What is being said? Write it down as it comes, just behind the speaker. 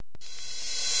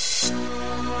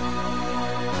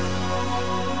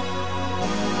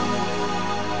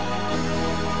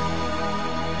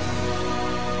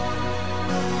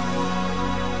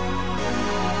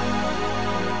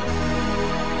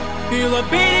a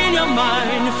beat in your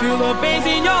mind, feel the bass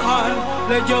in your heart.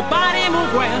 Let your body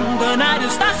move when the night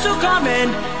starts to come in.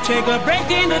 Take a break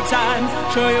in the time,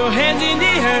 show your hands in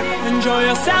the air. Enjoy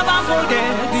yourself and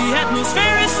forget, the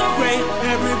atmosphere is so great.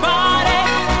 Everybody,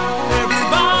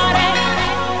 everybody,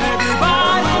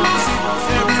 everybody,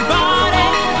 everybody,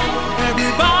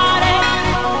 everybody,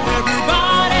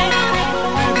 everybody,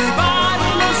 everybody,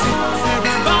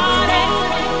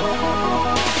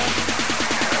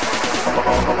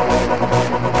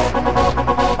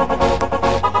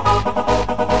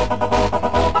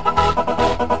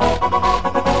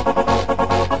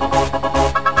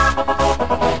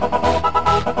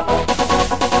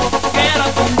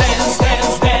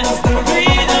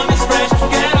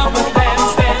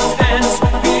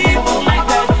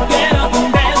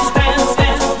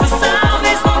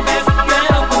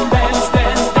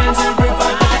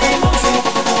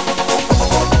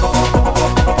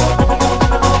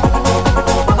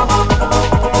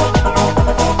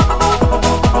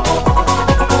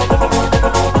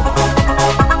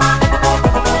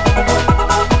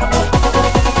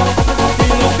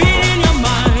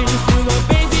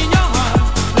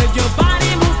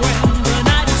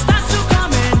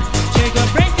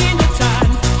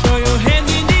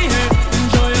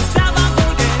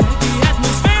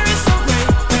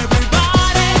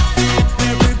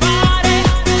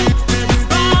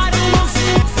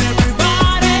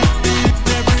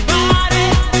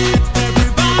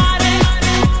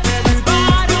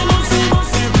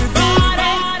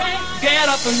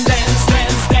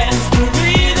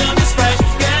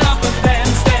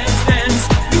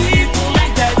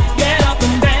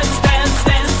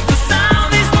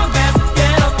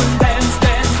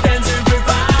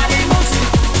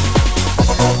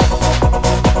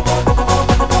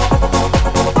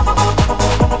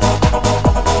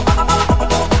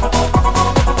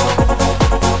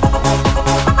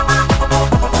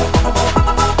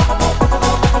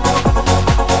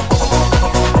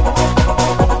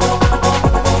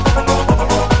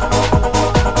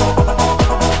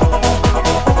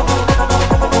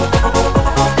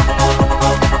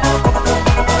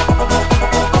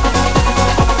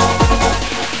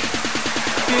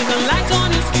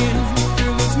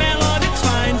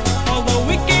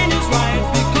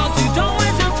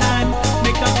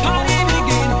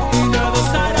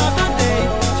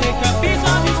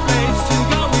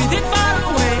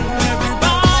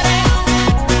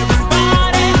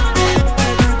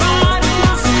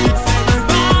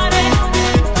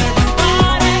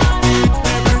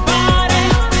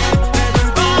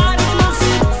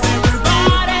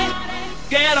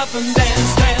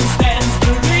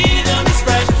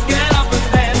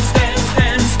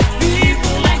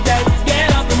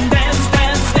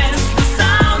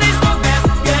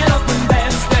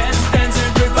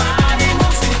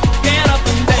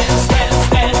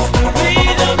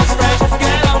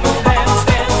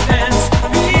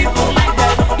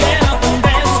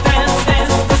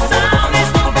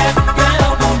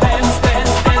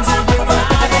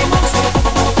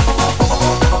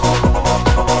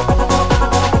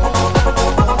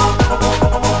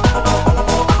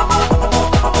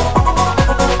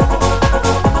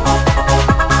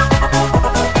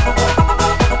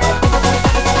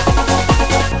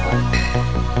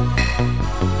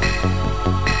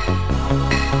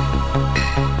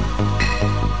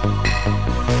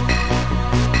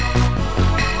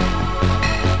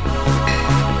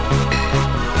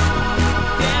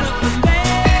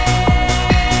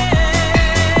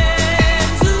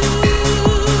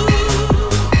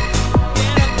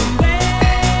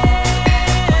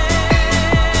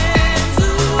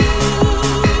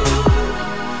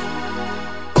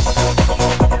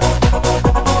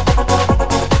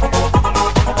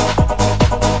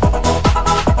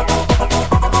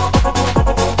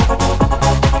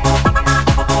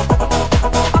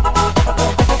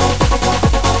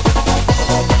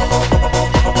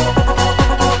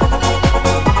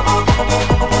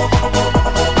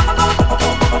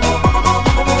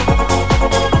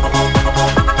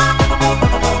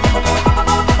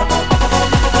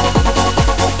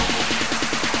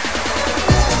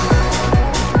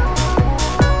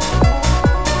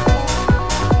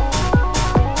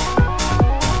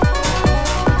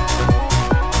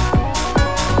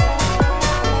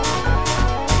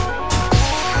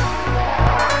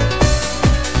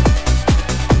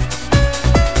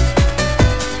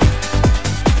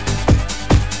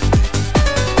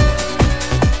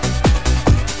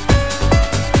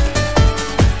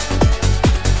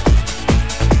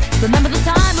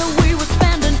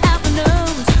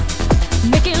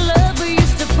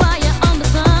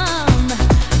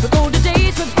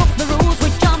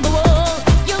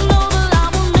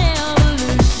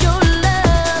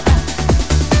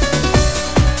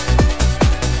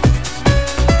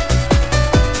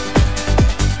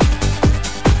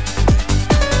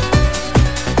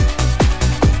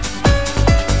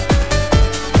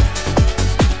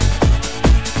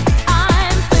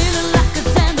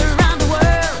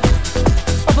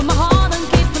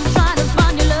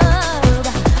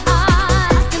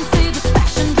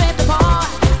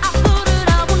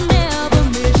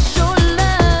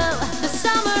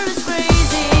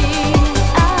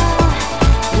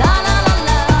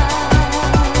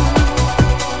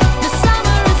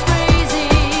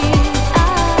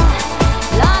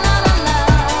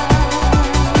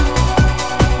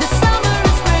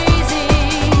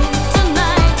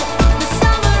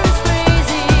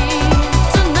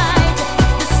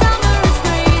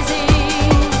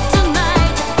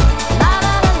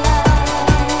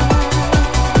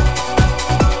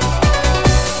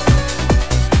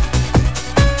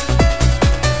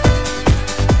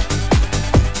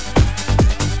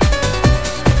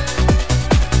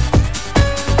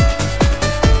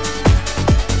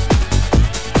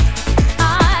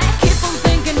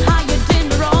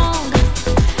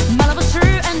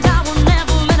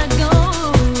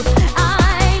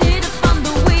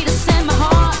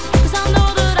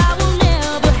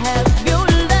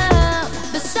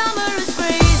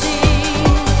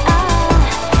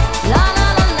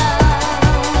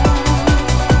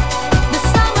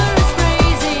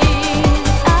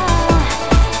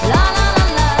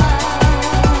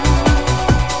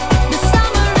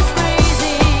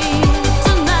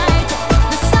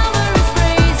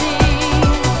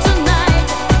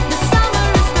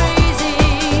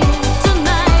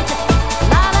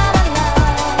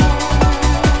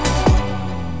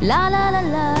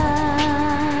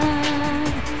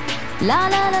 La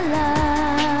la la la,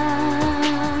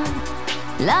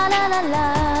 la la la la,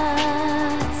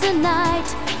 tonight,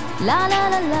 la la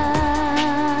la la.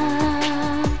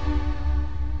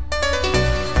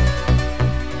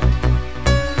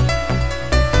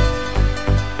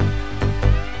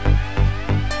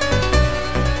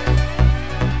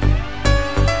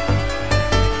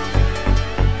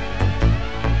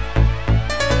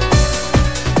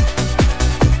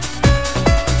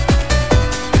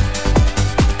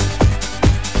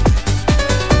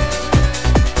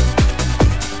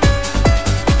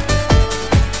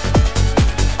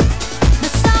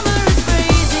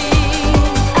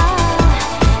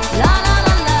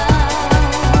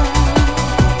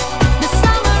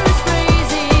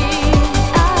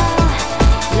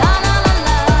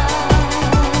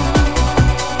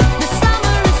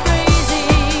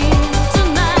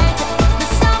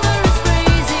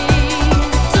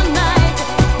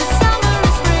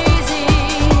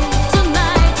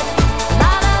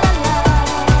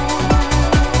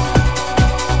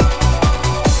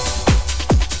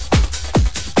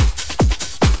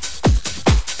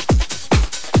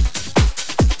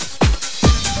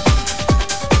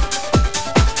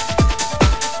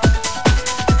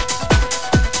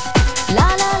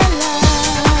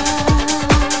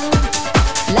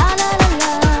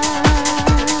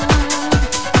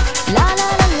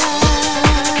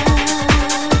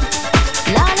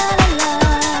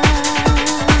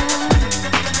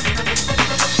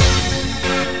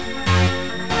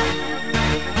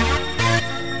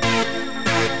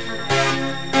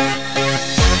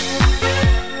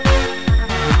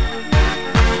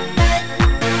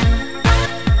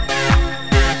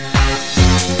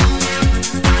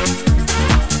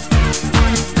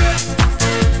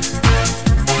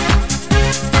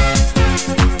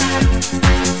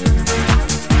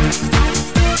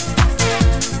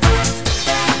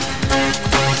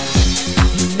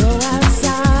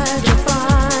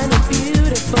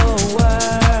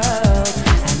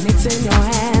 Feels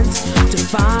like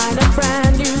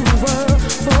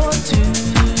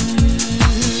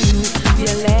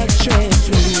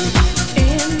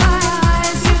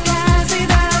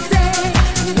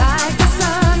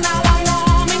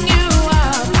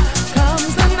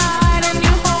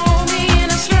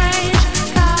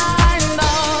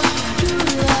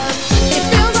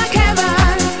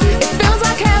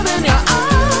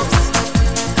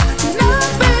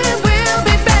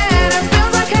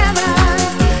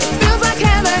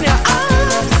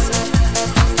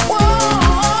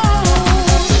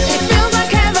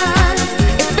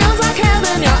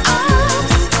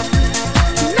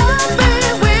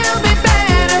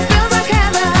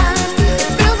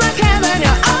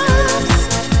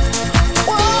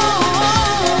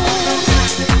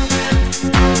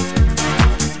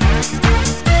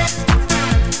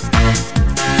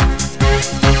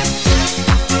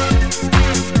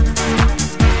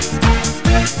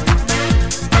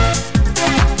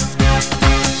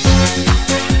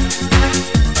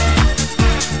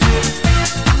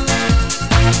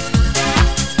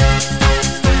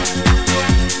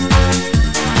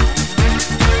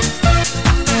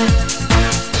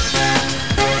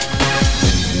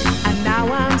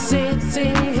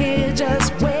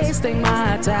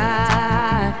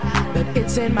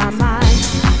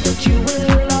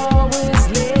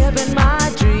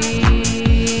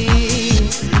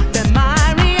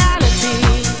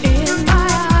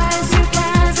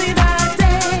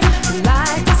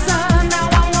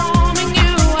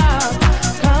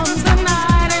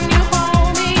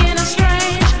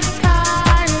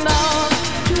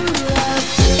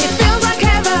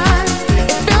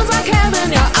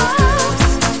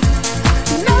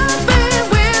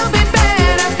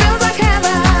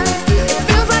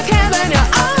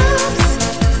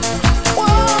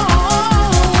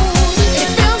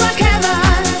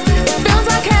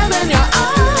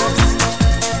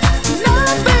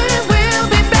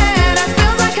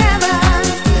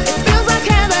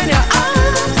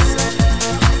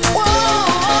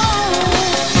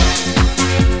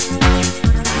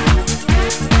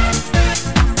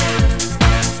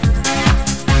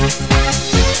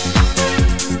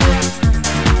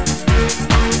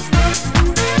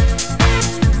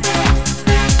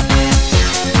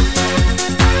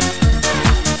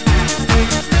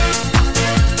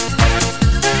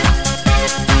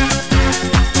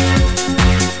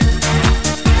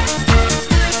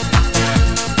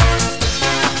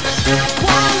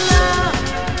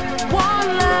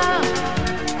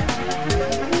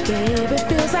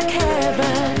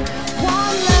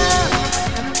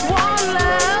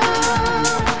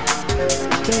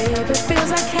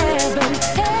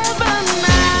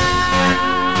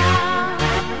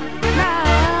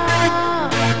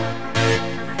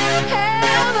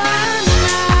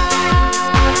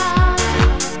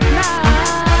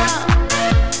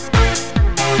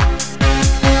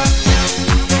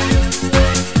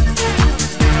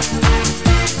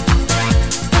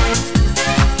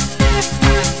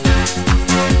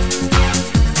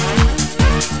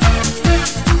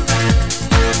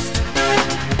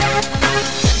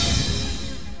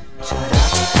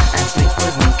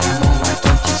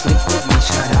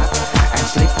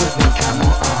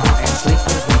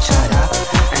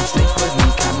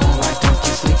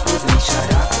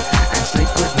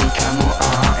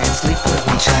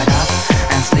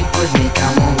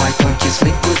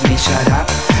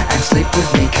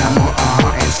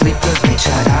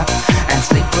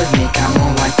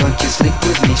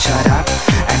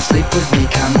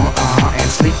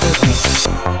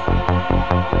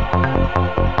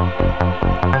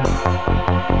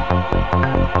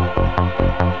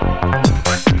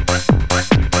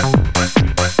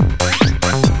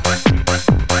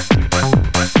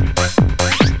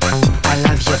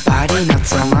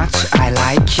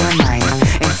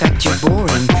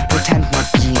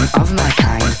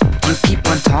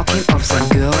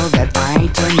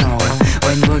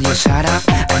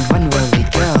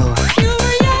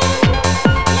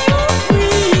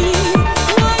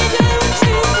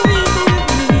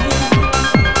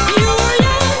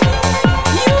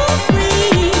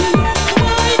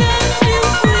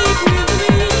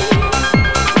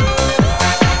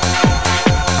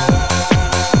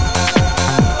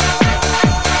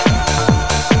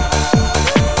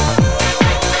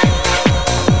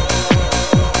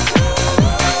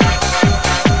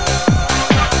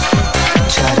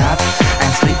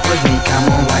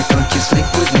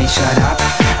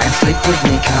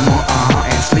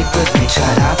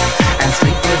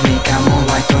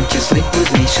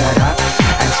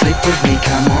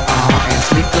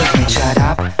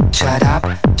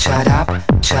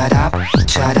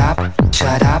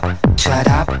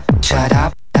Shut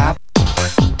up, up.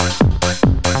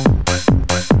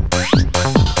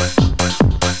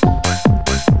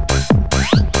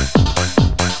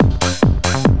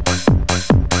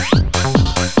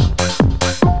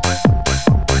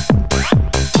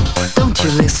 Don't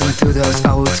you listen to those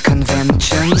old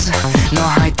conventions, nor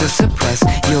hide to suppress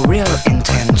your real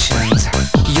intentions.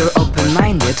 You're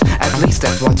open-minded, at least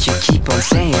that's what you keep on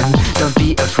saying. Don't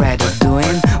be afraid of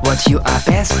doing what you are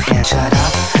best in. Shut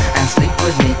up and sleep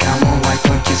with me, come on, why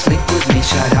don't you sleep with me?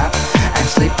 Shut up and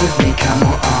sleep with me, come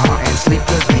on, and sleep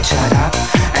with me. Shut up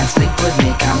and sleep with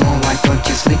me, come on, why don't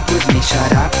you sleep with me?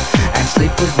 Shut up and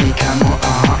sleep with me, come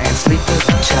on, and sleep with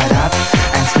me. Shut up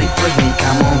and sleep with me,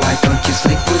 come on, why don't you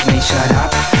sleep with me? Shut up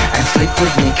and sleep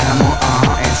with me, come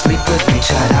on, and sleep with me.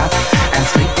 Shut up and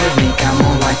sleep with me, come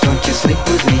on, why don't you sleep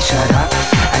with me? Shut up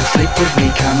and sleep with me,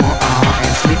 come on,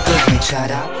 and sleep with me. Shut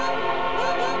up.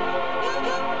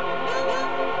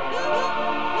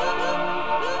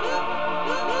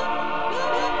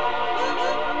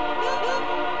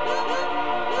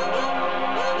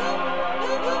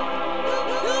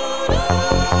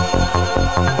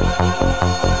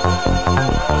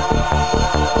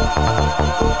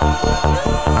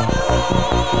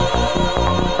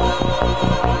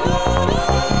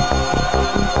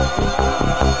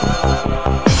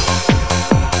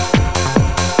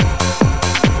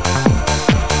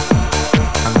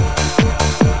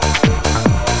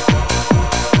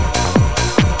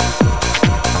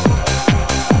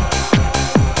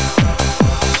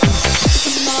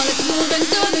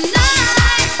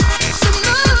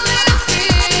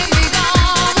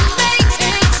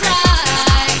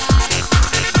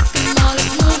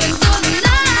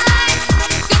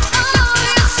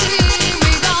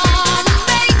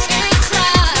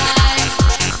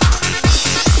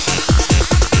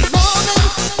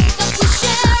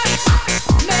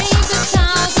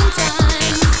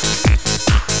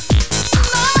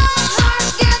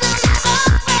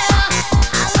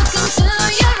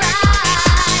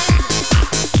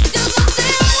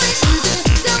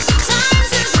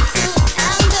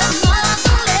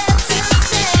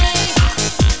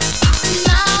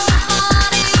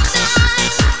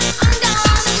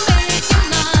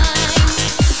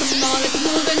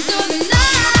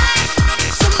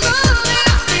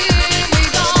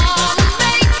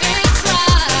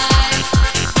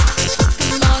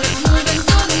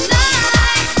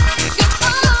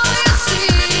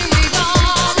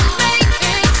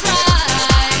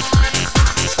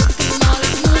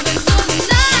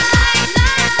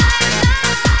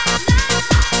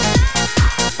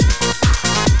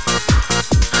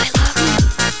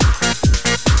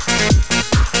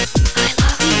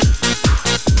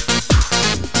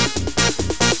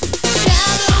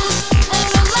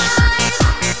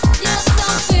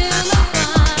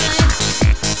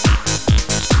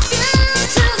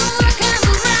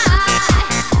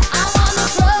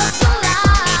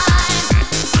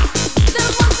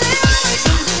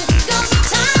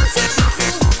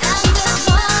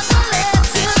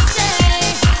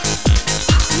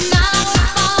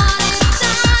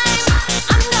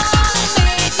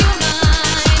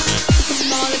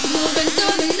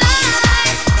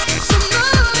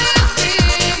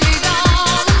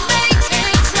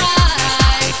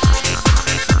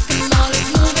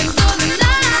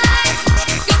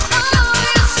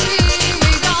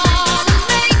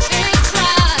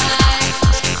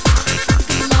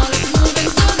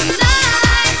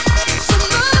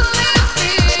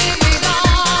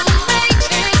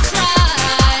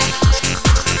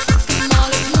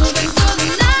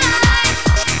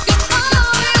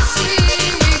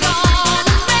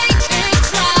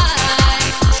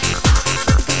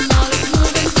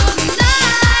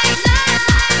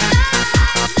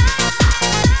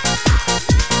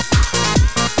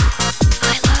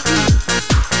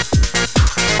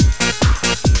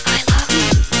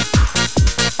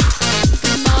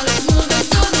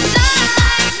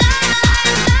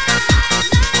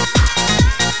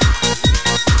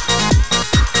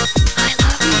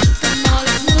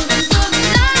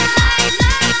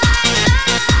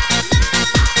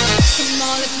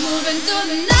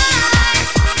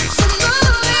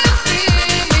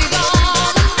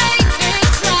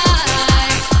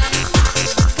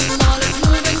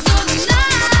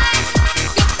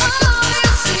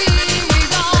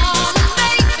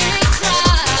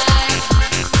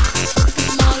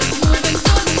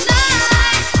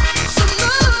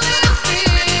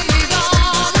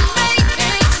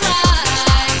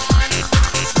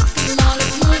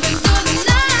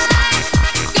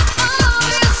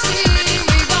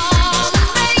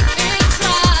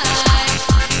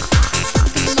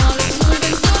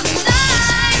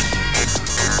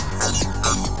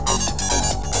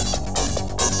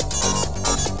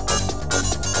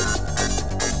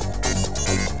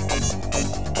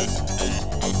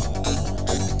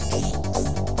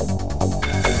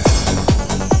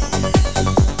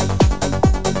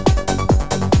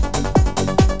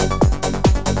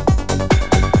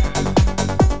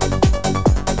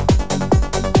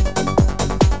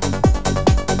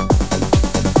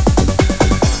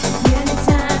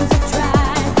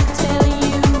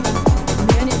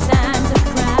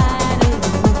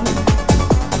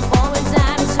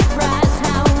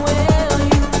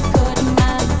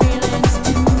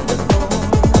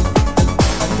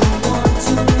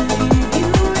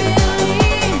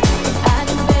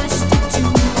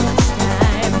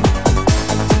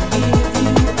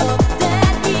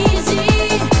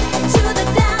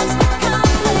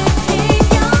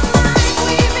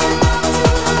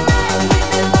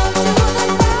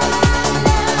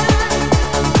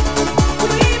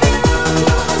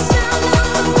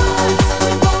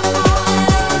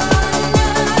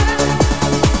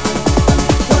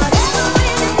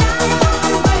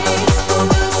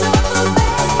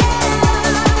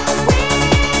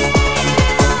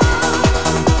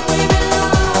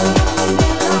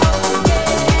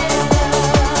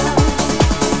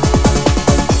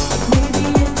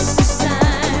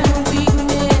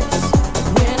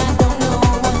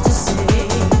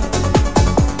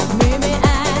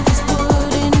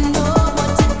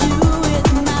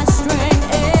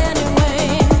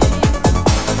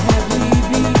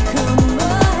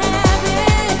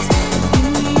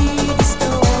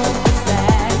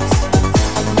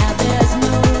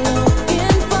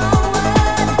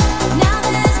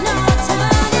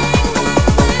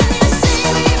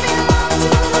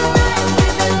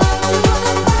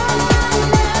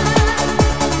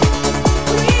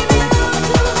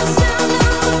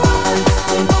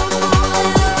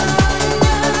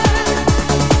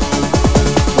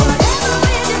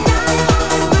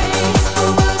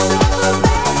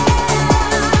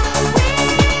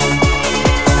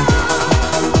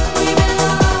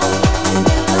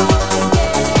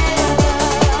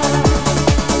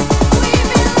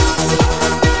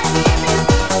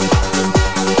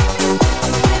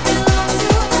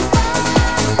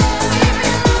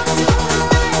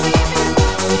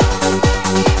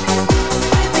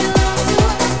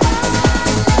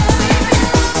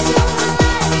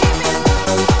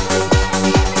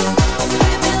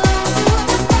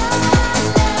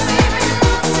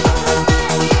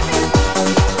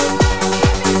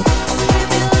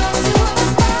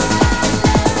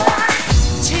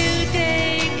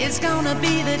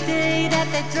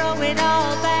 throw it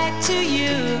all back to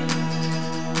you.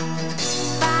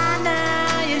 By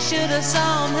now you should have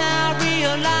somehow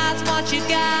realized what you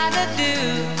gotta do.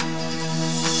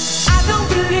 I don't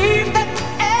believe that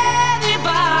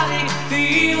anybody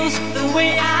feels the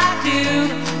way I do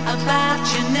about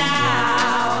you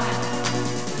now.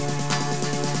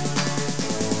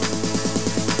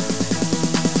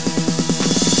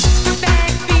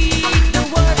 Backbeat, the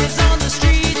word is on the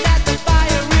street that the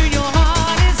fire in your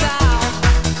heart is out.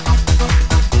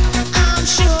 I'm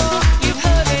sure you've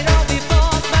heard it all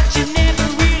before, but you never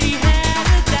really had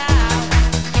a doubt.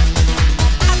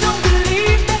 I don't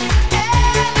believe that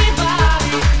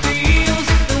anybody feels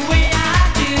the way I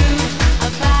do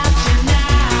about you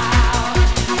now.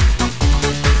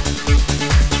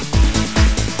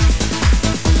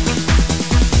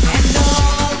 And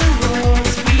all the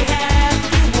roads we have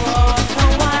to walk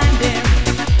are winding,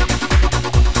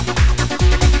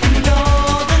 and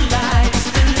all the lights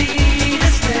that lead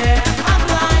us there are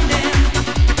blinding.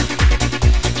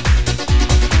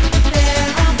 There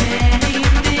are many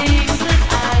things that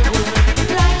I would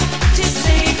like to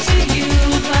say to you,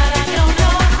 but I don't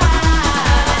know how.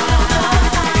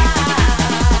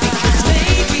 Because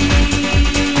maybe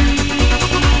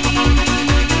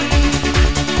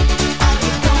I'm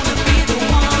gonna be the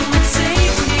one that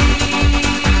saves me.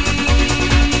 And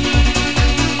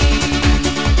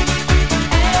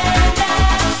you're my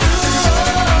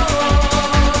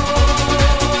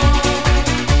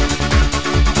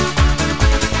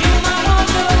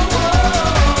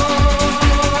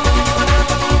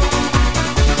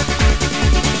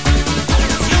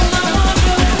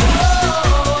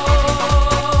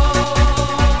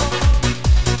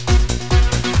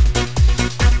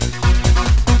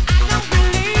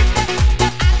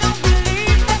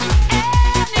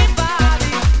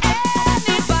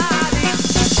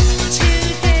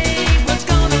Today was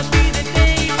gonna be the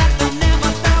day, but I'll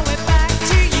never throw it back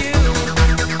to you.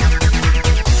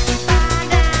 By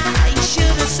now you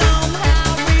should have somehow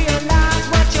realized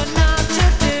what you're not to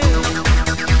do.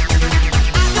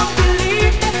 I don't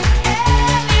believe that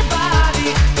anybody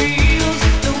feels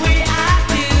the way I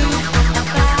do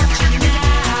about you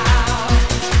now.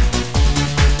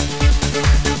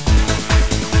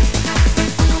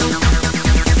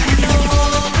 And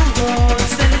all the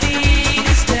roads that lead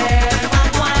us there are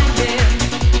winding,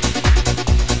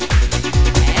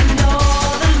 and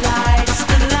all the lights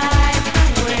that light the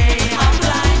way are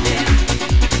blinding.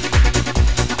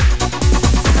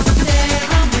 There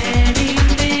are many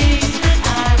things that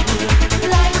I would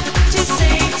like to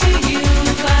say to you,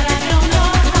 but I don't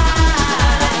know how.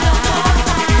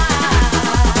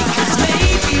 Because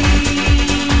maybe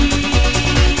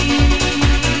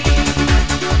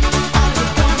I'm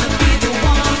gonna be the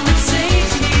one that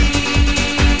saves me.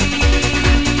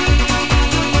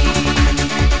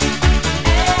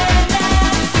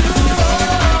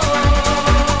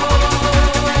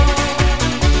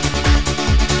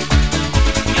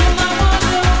 You're my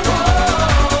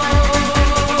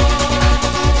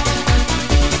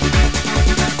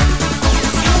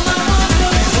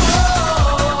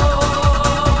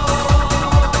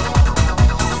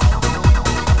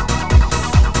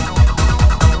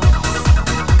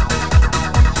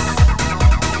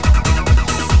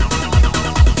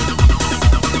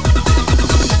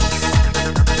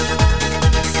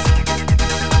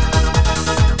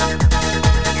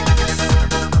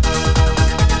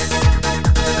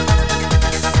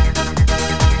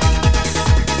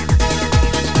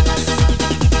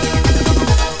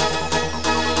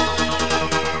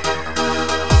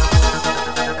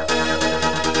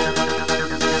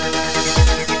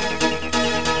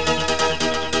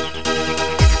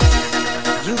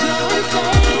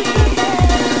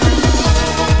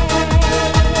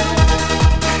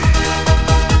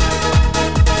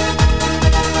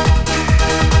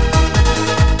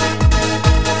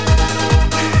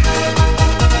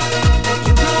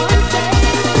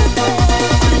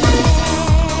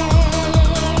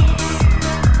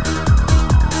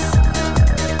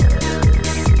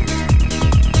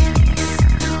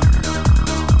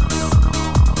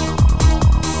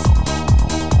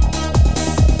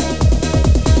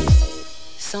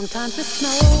Sometimes the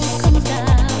snow comes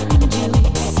down in June.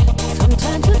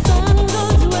 Sometimes the sun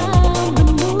goes round the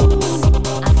moon.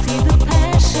 I see the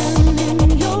passion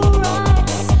in your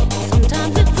eyes.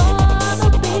 Sometimes it's all a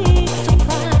big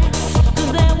surprise.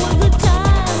 'Cause there was a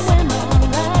time when all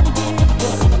I did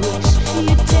was wish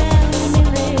you'd tell me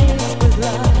this was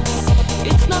love.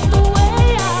 It's not the way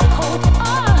I hope or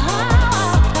how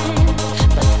I planned,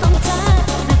 but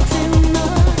sometimes it's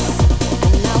enough.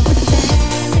 And now we're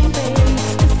standing face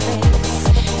to face.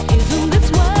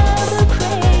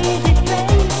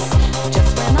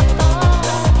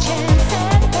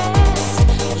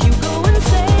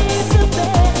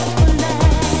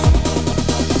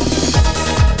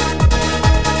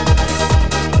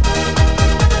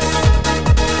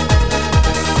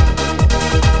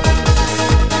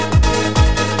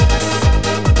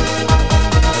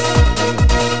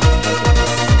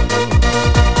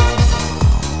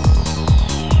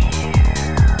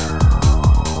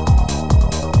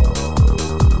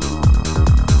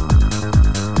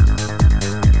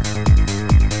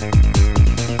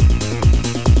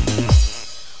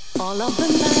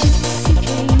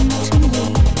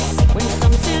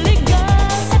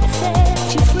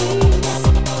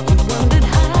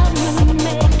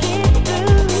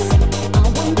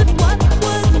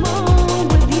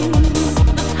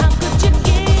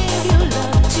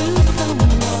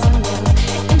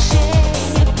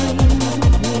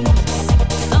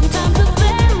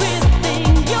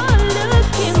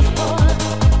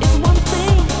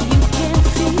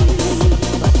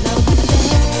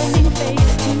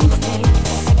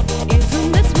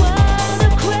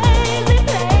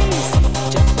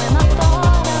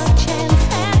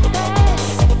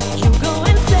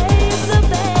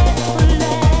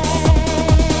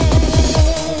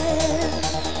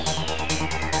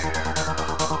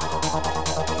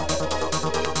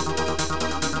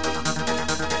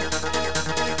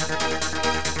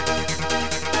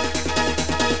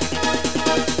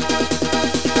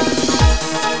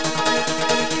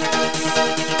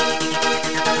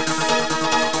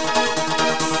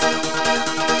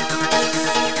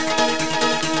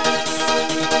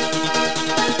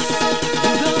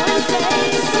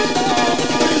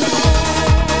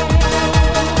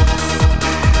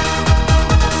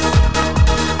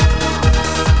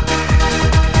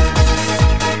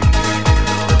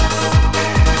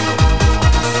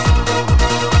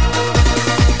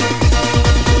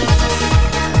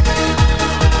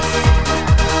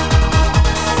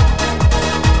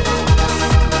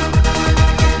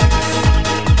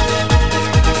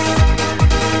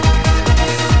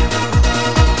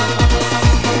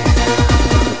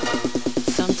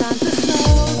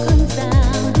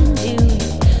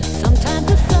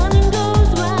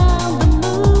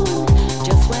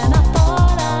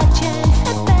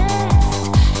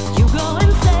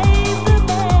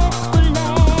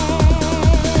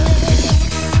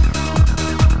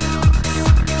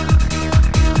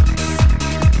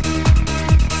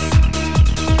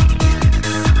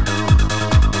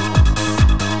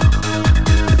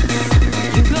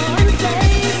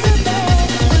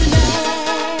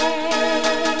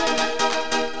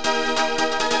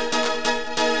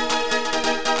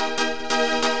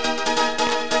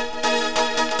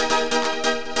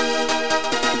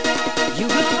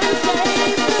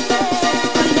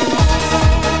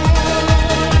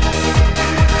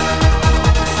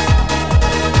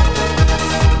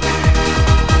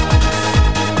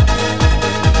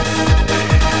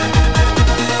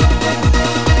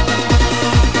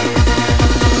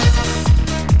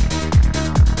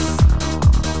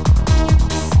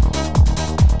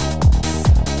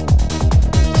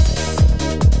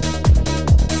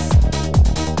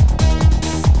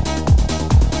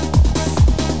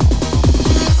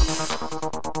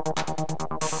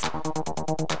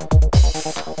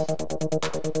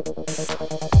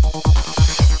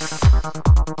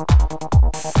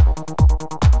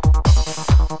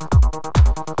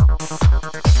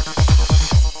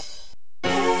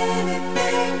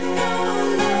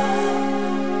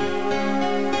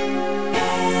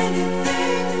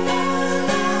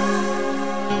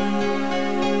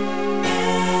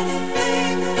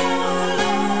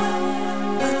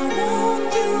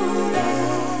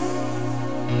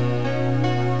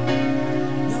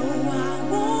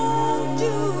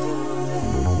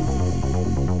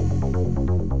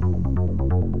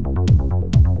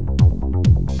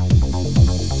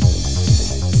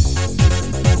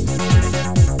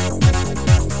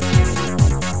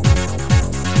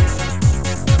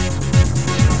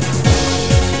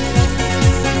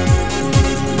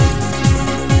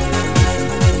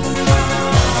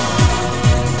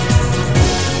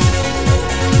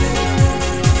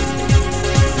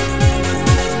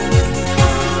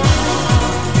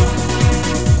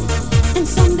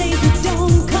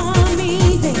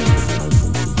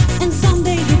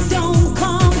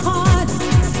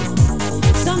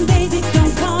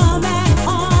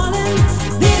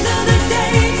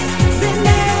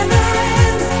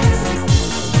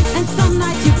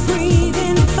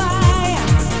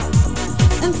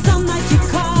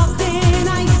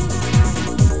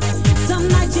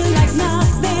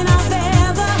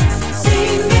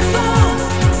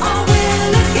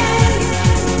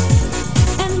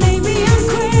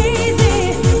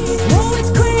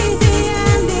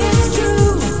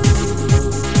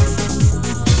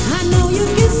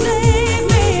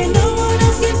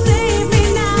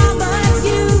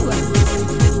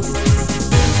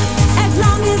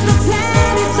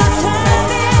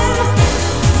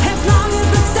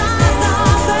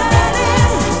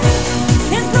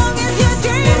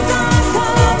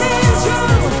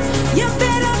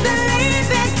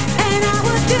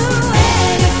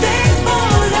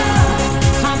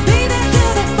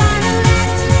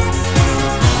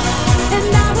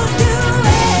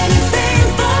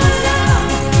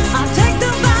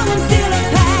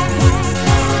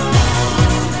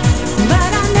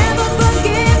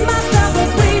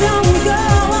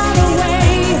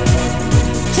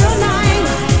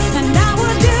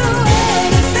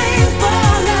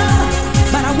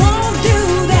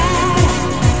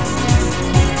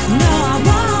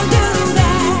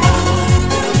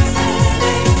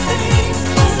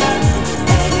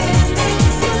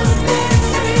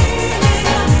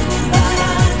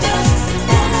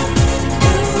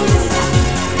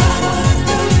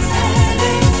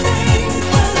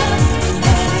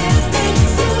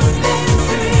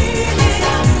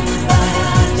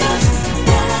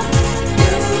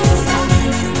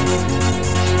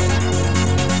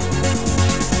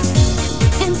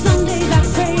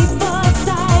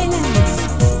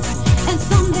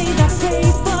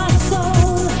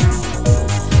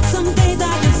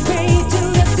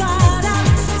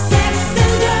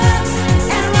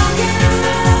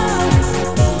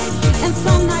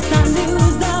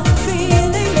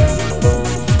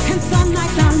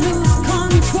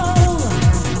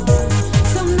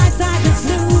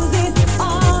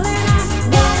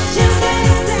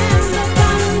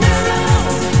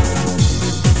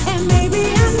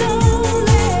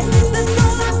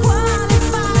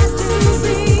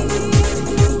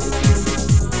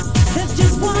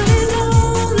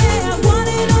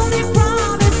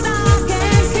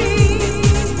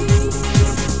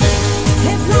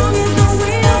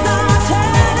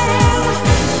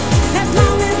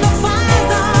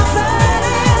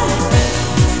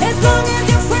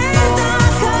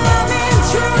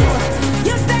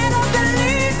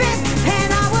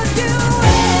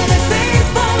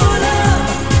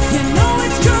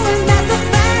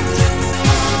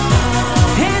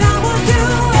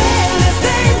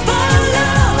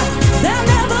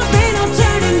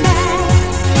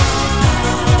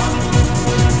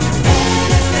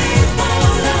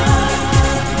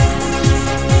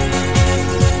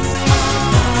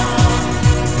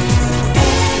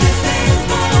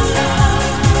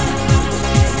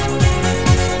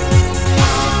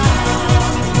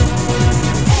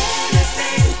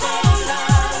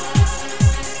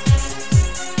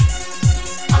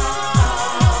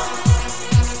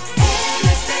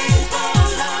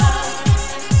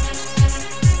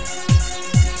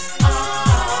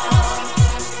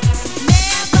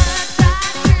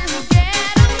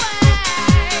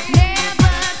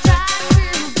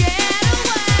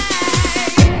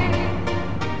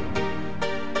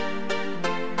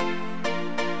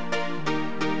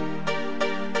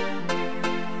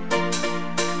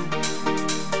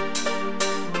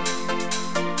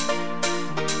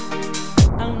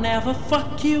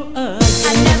 fuck you again.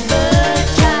 I never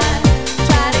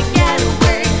try to get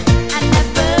away. I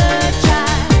never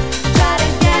try to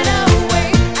get away.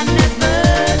 I never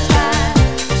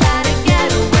try to get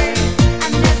away. I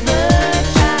never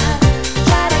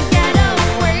try to get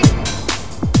away.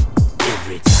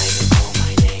 Every time you call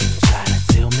my name, try to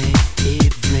tell me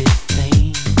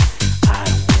everything. I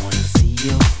don't wanna see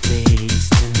your face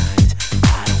tonight.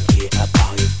 I don't care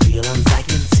about your feelings. I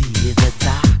can see the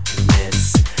darkness.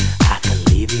 I can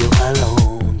leave you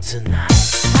alone tonight.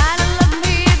 Try to love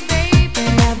me, baby.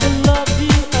 Never love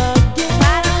you again.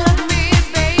 Try to love me,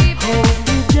 baby. Hope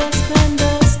you just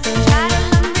understand. Try to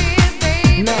love me,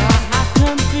 baby. Now I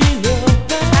can feel your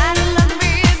pain. Try to love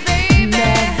me, baby.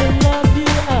 Never love you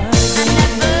I again.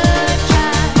 never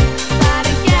try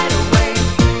to get away.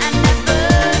 I never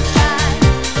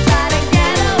try to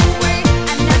get away.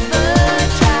 I never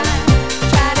try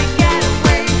to get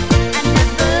away. I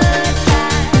never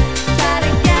try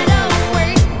to get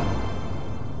away.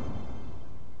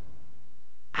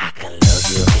 I can love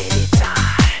you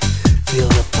anytime. Feel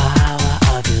the power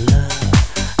of your love.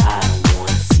 I don't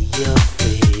wanna see your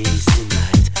face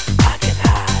tonight. I can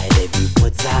hide every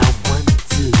words I want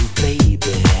to,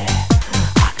 baby.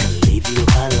 I can leave you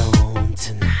alone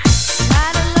tonight. Try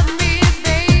to love me,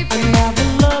 baby. I never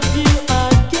love you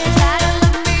again. Try to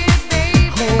love me, baby.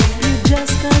 Hope you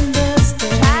just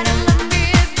understand. Try to love me,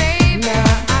 baby. Now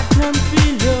I can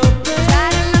feel your pain. Try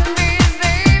to love me,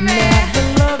 baby. Never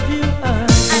love you I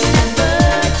again. never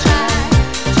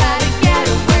try to get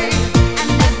away. I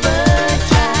never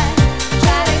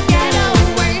try to get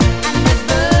away. I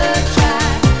never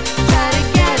try to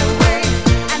get away.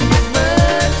 I never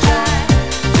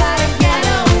try to get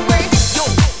away. Yo,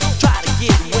 try to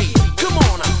get away. Come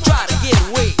on, now, try to get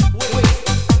away.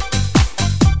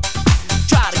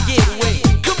 Try to get away.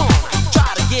 Come on, now, try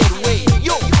to get away.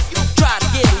 Yo, try to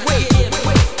get away.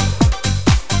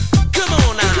 Come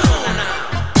on now.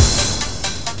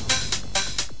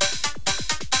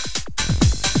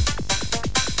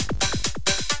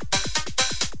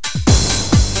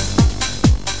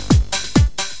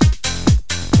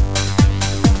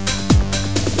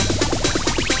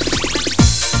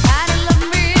 Try to love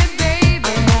me,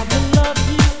 baby. Never love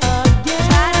you again.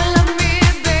 Try to love me,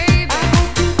 baby.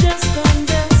 Hope you just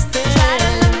understand. Try to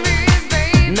love me,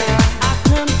 baby. Now I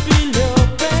can feel your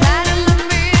pain. Try to love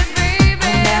me,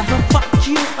 baby. Never fuck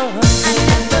you I again.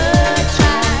 never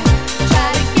try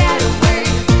to get away.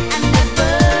 I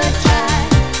never try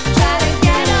to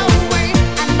get away.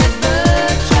 I never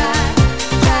try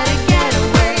to get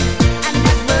away. I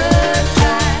never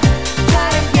try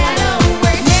to get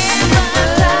away. Never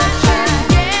try to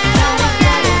get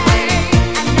away.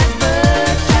 I never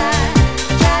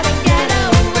try to get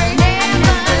away. Never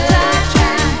try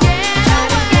to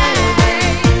get away.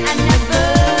 I never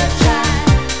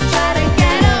try to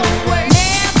get away.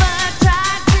 Never try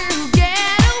to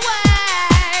get away.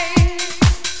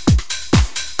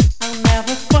 I'll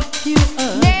never fuck you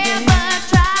again. Never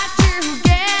try to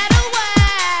get away.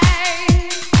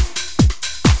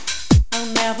 I'll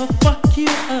never fuck you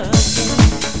again.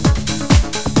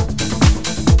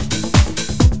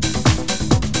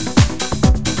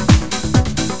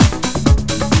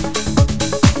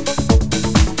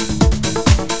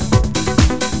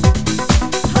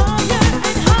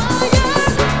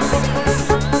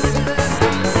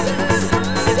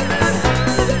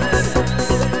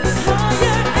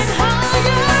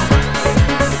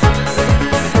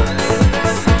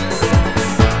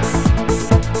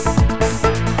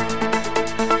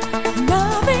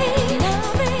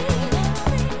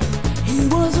 He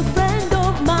was a friend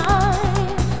of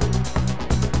mine,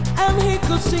 and he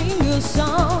could sing a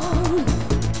song.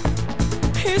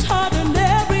 His heart and